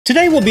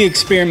Today we'll be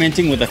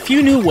experimenting with a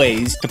few new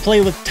ways to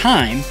play with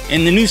time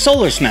in the new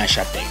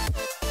𝗧𝗎𝗎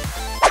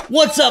update.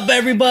 What's up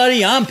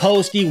everybody, I'm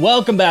Posty,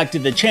 welcome back to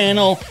the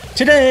channel.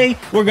 Today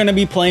we're going to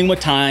be playing with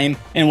time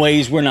in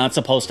ways we're not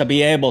supposed to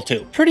be able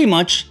to. Pretty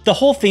much the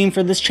whole theme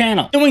for this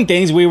channel, doing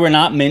things we were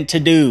not meant to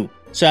do.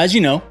 So as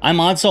you know, I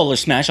mod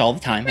𝗧𝗎𝗎 all the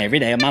time, every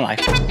day of my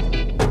life.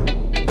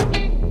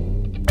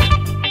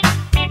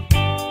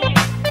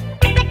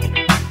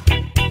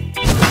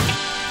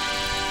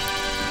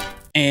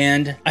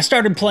 And I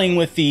started playing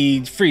with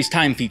the freeze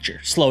time feature,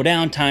 slow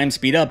down time,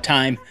 speed up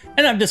time,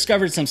 and I've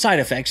discovered some side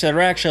effects that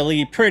are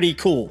actually pretty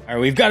cool. All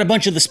right, we've got a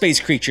bunch of the space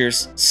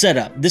creatures set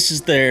up. This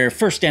is their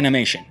first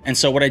animation. And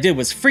so what I did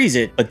was freeze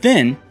it, but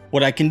then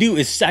what I can do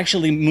is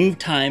actually move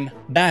time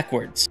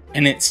backwards.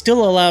 And it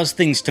still allows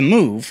things to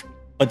move,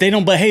 but they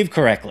don't behave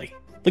correctly.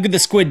 Look at the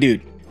squid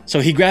dude. So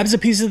he grabs a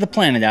piece of the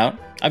planet out.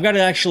 I've got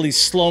it actually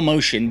slow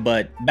motion,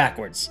 but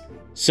backwards.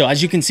 So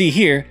as you can see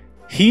here,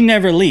 he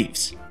never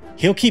leaves.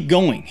 He'll keep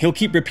going, he'll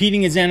keep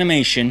repeating his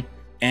animation,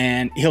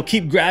 and he'll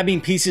keep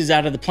grabbing pieces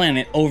out of the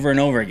planet over and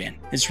over again.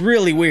 It's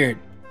really weird.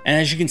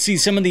 And as you can see,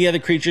 some of the other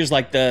creatures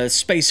like the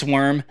space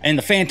worm and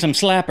the phantom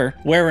slapper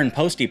wearing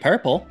Posty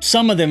purple,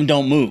 some of them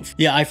don't move.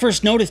 Yeah, I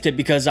first noticed it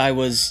because I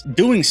was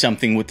doing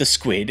something with the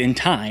squid in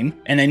time,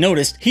 and I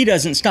noticed he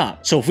doesn't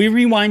stop. So if we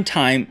rewind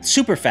time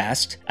super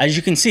fast, as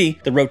you can see,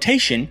 the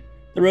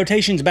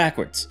rotation's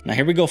backwards. Now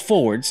here we go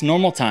forwards,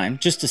 normal time,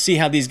 just to see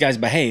how these guys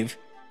behave.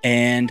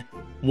 And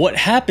what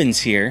happens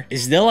here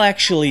is they'll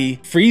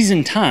actually freeze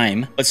in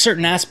time, but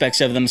certain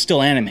aspects of them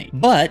still animate.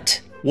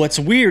 But what's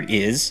weird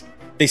is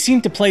they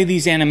seem to play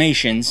these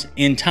animations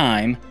in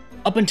time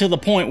up until the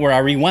point where I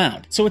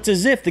rewound. So it's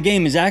as if the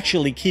game is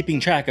actually keeping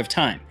track of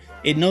time.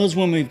 It knows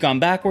when we've gone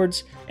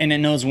backwards and it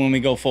knows when we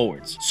go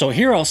forwards. So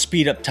here I'll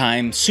speed up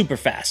time super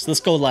fast.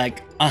 Let's go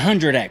like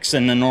 100x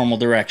in the normal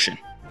direction.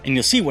 And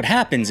you'll see what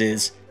happens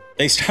is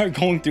they start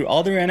going through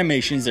all their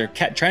animations. They're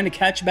trying to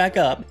catch back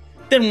up.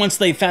 Then once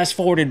they fast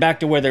forwarded back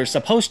to where they're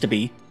supposed to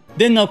be,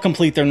 then they'll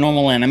complete their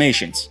normal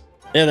animations.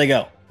 There they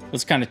go.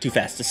 It's kind of too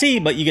fast to see,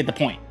 but you get the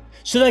point.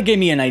 So that gave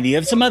me an idea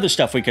of some other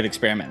stuff we could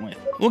experiment with.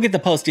 We'll get the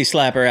Posty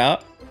slapper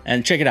out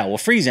and check it out. We'll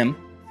freeze him,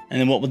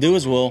 and then what we'll do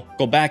is we'll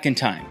go back in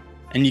time.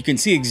 And you can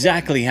see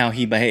exactly how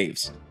he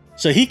behaves.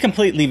 So he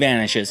completely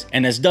vanishes,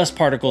 and his dust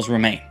particles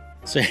remain.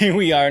 So here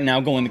we are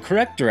now going the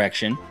correct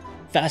direction,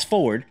 fast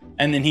forward,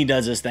 and then he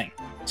does his thing.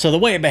 So the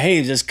way it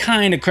behaves is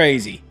kind of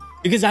crazy,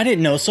 because I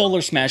didn't know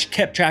𝗧𝗎𝗎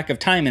kept track of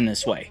time in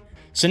this way.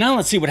 So now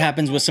let's see what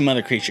happens with some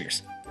other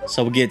creatures.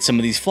 So we'll get some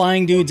of these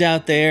flying dudes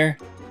out there,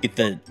 get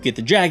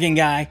the dragon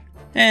guy,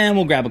 and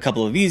we'll grab a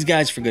couple of these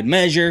guys for good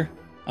measure.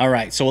 All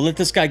right, so we'll let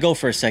this guy go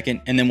for a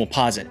second, and then we'll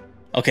pause it.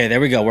 Okay,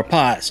 there we go, we're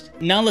paused.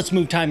 Now let's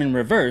move time in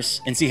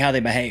reverse and see how they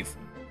behave.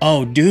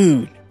 Oh,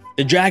 dude,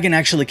 the dragon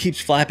actually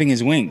keeps flapping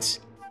his wings.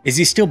 Is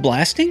he still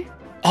blasting?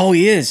 Oh,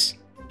 he is.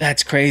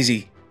 That's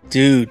crazy,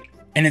 dude.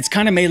 And it's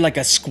kind of made like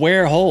a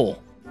square hole.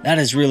 That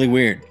is really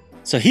weird.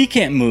 So he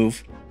can't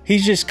move.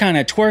 He's just kind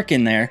of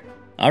twerking there.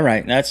 All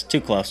right, that's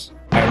too close.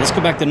 All right, let's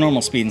go back to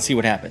normal speed and see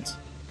what happens.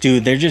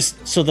 Dude, they're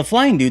just... So the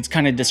flying dudes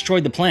kind of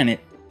destroyed the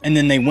planet and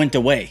then they went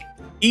away,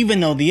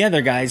 even though the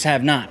other guys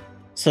have not.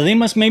 So they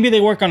must... Maybe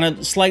they work on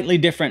a slightly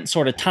different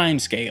sort of time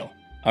scale.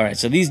 All right,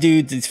 so these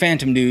dudes, these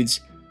phantom dudes,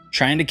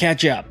 trying to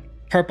catch up,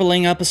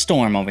 purpling up a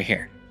storm over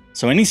here.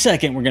 So any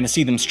second, we're going to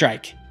see them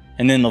strike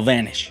and then they'll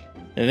vanish.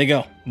 There they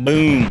go.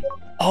 Boom.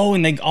 Oh,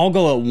 and they all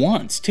go at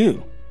once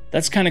too.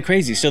 That's kind of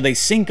crazy. So they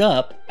sync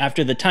up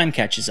after the time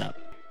catches up.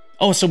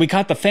 Oh, so we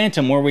caught the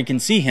phantom where we can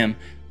see him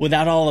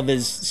without all of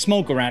his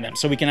smoke around him.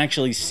 So we can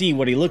actually see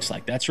what he looks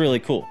like. That's really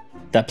cool.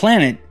 That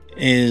planet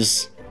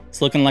it's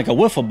looking like a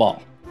wiffle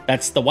ball.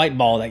 That's the white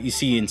ball that you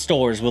see in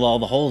stores with all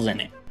the holes in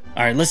it.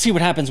 All right, let's see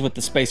what happens with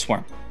the space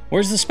worm.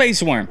 Where's the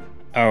space worm?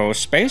 Oh,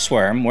 space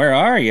worm, where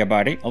are you,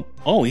 buddy?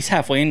 Oh, he's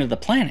halfway into the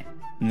planet.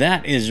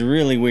 That is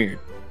really weird.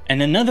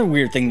 And another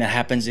weird thing that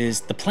happens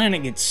is the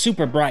planet gets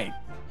super bright.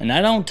 And I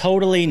don't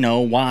totally know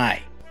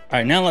why. All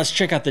right, now let's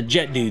check out the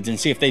jet dudes and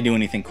see if they do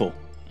anything cool.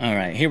 All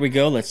right, here we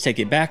go. Let's take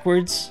it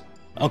backwards.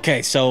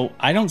 Okay, so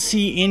I don't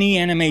see any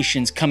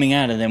animations coming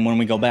out of them when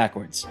we go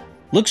backwards.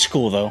 Looks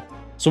cool though.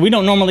 So we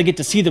don't normally get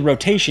to see the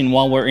rotation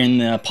while we're in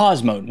the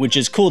pause mode, which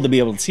is cool to be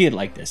able to see it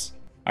like this.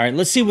 All right,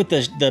 let's see what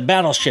the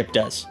battleship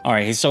does. All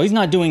right, so he's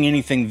not doing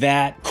anything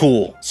that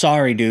cool.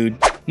 Sorry,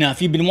 dude. Now,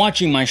 if you've been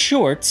watching my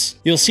shorts,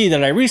 you'll see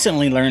that I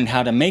recently learned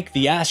how to make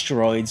the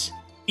asteroids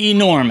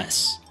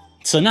enormous.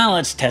 So now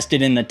let's test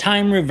it in the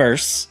time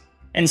reverse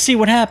and see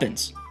what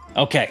happens.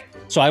 Okay,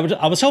 so I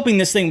was hoping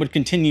this thing would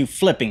continue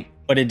flipping,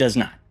 but it does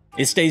not.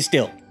 It stays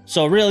still.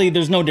 So really,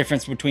 there's no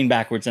difference between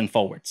backwards and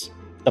forwards.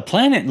 The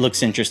planet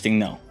looks interesting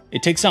though.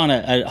 It takes on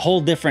a whole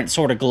different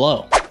sort of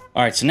glow.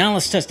 All right, so now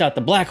let's test out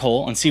the black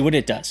hole and see what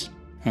it does.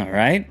 All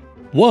right.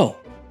 Whoa,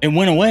 it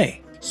went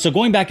away. So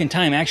going back in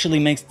time actually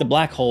makes the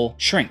black hole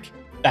shrink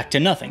back to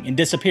nothing. It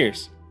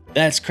disappears.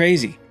 That's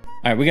crazy.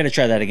 All right, we got to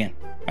try that again.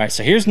 All right,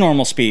 so here's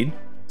normal speed.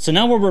 So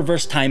now we'll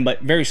reverse time,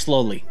 but very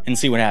slowly, and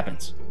see what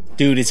happens.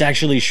 Dude, it's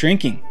actually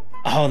shrinking.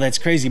 Oh, that's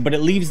crazy, but it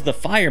leaves the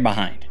fire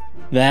behind.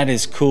 That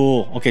is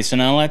cool. Okay, so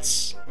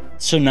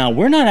now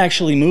we're not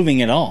actually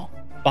moving at all.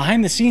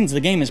 Behind the scenes, the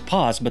game is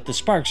paused, but the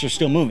sparks are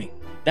still moving.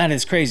 That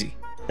is crazy.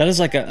 That is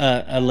like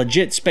a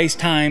legit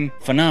space-time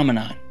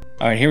phenomenon.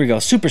 All right, here we go.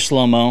 Super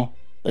slow-mo.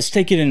 Let's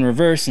take it in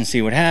reverse and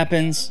see what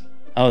happens.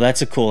 Oh,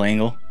 that's a cool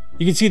angle.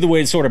 You can see the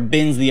way it sort of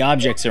bends the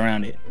objects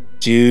around it.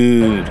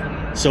 Dude.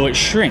 So it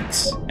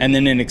shrinks and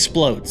then it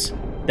explodes.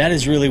 That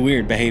is really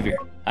weird behavior.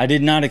 I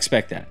did not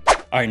expect that.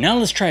 All right, now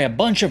let's try a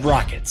bunch of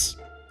rockets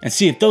and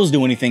see if those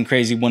do anything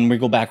crazy when we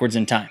go backwards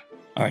in time.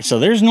 All right, so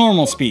there's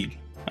normal speed.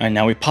 All right,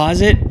 now we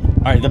pause it.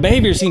 All right, the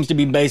behavior seems to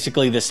be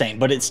basically the same,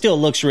 but it still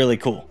looks really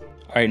cool.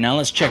 All right, now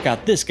let's check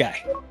out this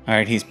guy. All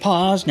right, he's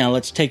paused. Now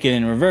let's take it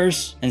in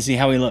reverse and see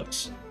how he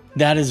looks.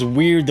 That is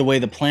weird, the way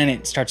the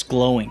planet starts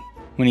glowing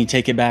when you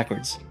take it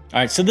backwards. All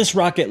right, so this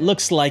rocket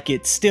looks like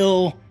it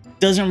still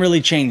doesn't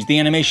really change. The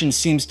animation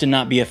seems to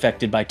not be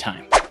affected by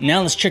time.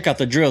 Now let's check out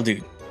the drill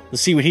dude.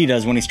 Let's see what he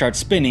does when he starts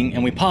spinning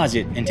and we pause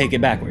it and take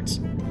it backwards.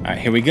 All right,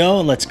 here we go.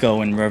 Let's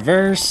go in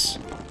reverse.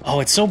 Oh,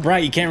 it's so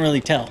bright you can't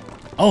really tell.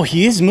 Oh,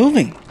 he is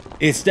moving.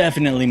 It's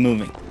definitely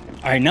moving.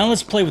 All right, now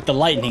let's play with the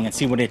lightning and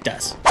see what it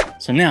does.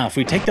 So now if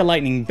we take the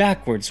lightning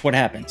backwards, what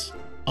happens?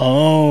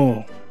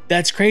 Oh,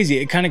 that's crazy.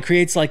 It kind of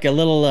creates like a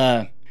little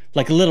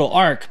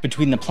arc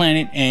between the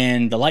planet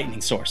and the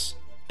lightning source.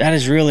 That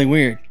is really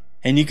weird.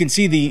 And you can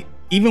see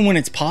even when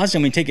it's paused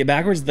and we take it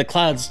backwards, the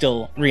clouds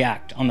still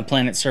react on the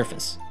planet's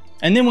surface.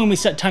 And then when we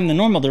set time the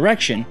normal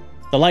direction,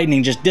 the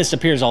lightning just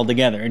disappears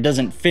altogether. It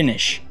doesn't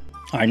finish.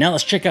 All right, now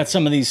let's check out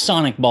some of these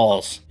sonic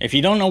balls. If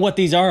you don't know what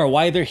these are or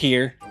why they're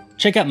here,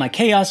 check out my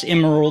Chaos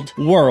Emerald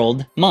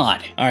World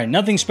mod. All right,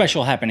 nothing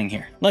special happening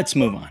here. Let's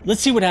move on. Let's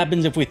see what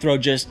happens if we throw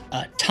just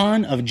a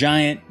ton of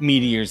giant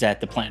meteors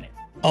at the planet.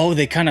 Oh,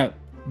 they kind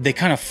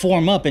of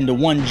form up into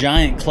one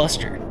giant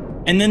cluster.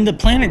 And then the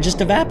planet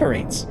just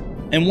evaporates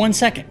in 1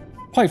 second.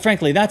 Quite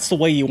frankly, that's the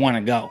way you want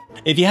to go.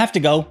 If you have to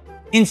go,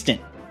 instant,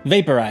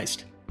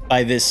 vaporized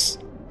by this,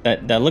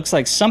 that looks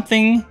like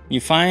something you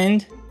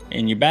find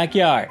in your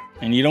backyard,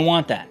 and you don't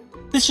want that.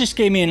 This just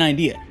gave me an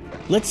idea.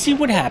 Let's see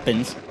what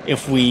happens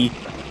if we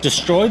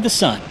destroy the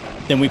sun,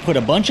 then we put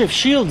a bunch of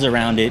shields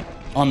around it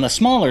on the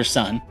smaller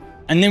sun,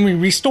 and then we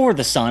restore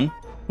the sun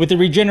with a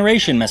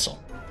regeneration missile.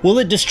 Will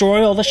it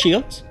destroy all the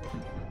shields?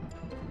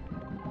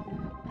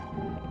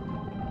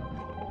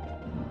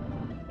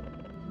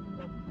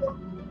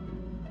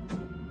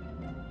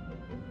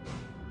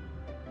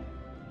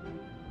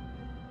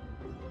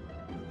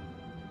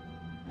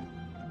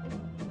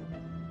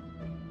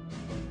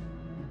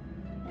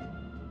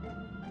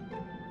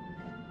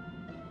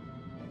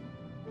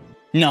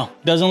 No,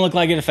 doesn't look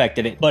like it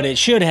affected it, but it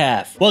should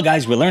have. Well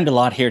guys, we learned a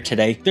lot here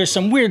today. There's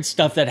some weird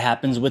stuff that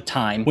happens with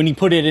time when you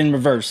put it in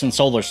reverse in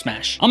Solar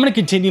Smash. I'm gonna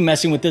continue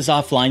messing with this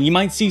offline. You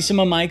might see some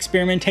of my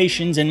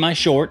experimentations in my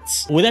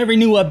shorts. With every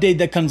new update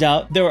that comes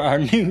out, there are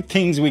new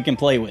things we can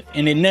play with,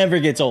 and it never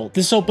gets old.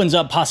 This opens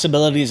up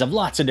possibilities of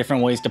lots of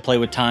different ways to play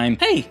with time.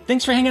 Hey,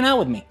 thanks for hanging out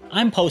with me.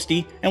 I'm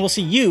Posty, and we'll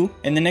see you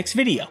in the next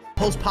video.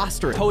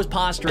 Postposterous.